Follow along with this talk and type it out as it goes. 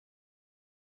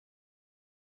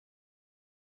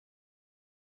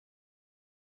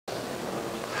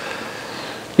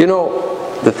You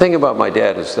know, the thing about my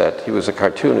dad is that he was a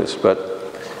cartoonist, but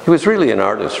he was really an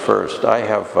artist first.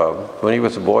 When he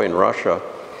was a boy in Russia,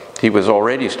 he was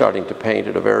already starting to paint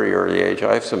at a very early age.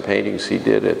 I have some paintings he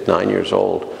did at 9 years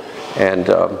old, and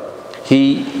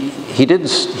he didn't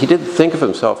think of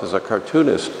himself as a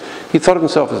cartoonist. He thought of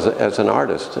himself as an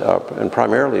artist, and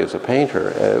primarily as a painter.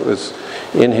 It was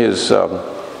in his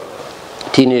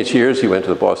teenage years he went to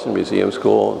the Boston Museum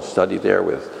School and studied there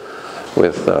with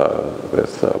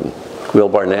Will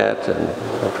Barnett, and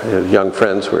his young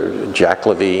friends were Jack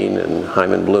Levine and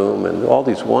Hyman Bloom and all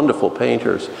these wonderful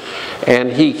painters.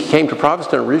 And he came to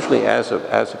Provincetown originally as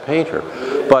a painter.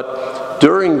 But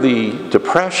during the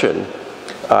Depression,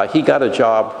 he got a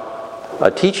job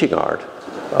teaching art,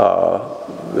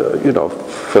 you know,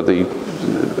 for the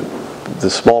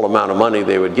small amount of money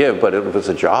they would give, but it was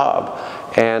a job.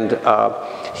 And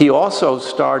he also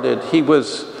started, he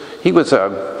was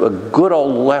a good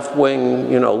old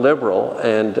left-wing, you know, liberal,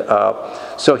 and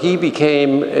so he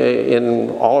became in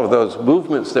all of those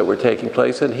movements that were taking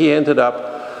place, and he ended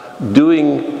up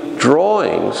doing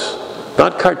drawings,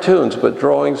 not cartoons, but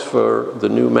drawings for the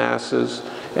New Masses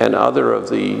and other of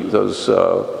those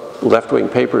left-wing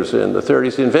papers in the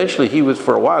 30s. And eventually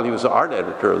for a while, he was the art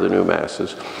editor of the New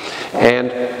Masses.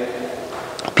 And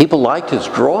people liked his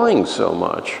drawings so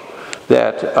much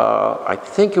that I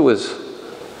think it was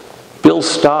Bill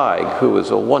Steig, who was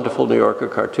a wonderful New Yorker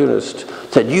cartoonist,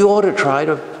 said, "You ought to try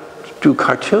to do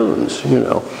cartoons," you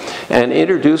know, and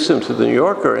introduced him to the New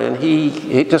Yorker, and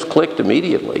he just clicked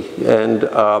immediately. And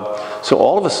so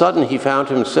all of a sudden he found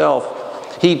himself,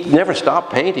 he never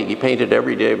stopped painting. He painted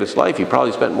every day of his life. He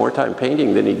probably spent more time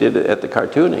painting than he did at the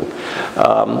cartooning.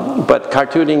 But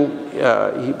cartooning,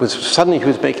 suddenly he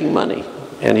was making money.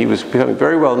 And he was becoming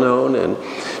very well known,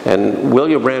 and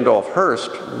William Randolph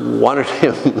Hearst wanted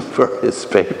him for his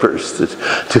papers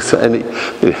and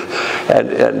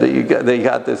they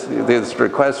got this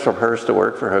request from Hearst to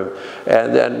work for him.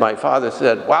 And then my father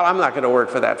said, "Well, I'm not going to work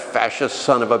for that fascist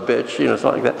son of a bitch," you know,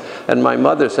 something like that. And my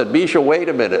mother said, "Mischa, wait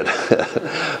a minute,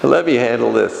 let me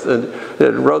handle this," and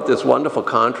wrote this wonderful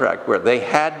contract where they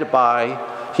had to buy.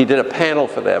 He did a panel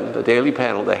for them, the daily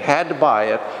panel. They had to buy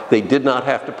it. They did not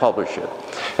have to publish it.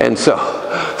 And so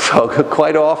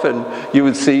quite often you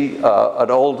would see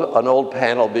an old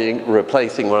panel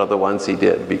replacing one of the ones he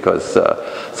did, because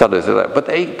sometimes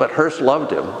but Hearst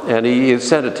loved him, and he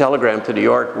sent a telegram to New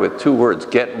York with 2 words: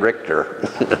 "Get Richter."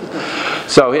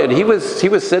 So, and he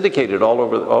was syndicated all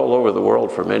over the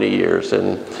world for many years.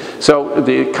 And so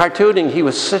the cartooning, he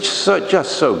was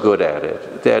just so good at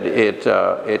it that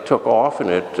it took off, and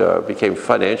it became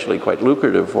financially quite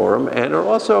lucrative for him. And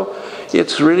also,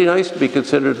 it's really nice to be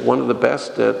considered one of the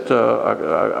best at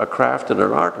a craft and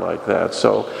an art like that.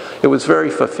 So it was very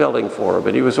fulfilling for him,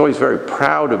 and he was always very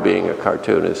proud of being a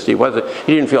cartoonist. He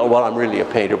didn't feel, well, I'm really a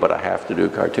painter, but I have to do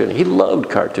cartooning. He loved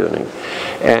cartooning,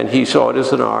 and he saw it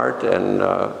as an art. And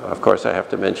of course, I have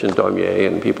to mention Daumier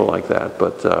and people like that.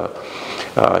 But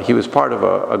he was part of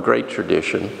a great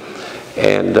tradition,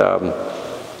 and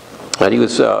he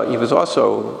was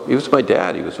my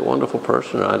dad. He was a wonderful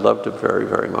person, and I loved him very,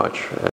 very much.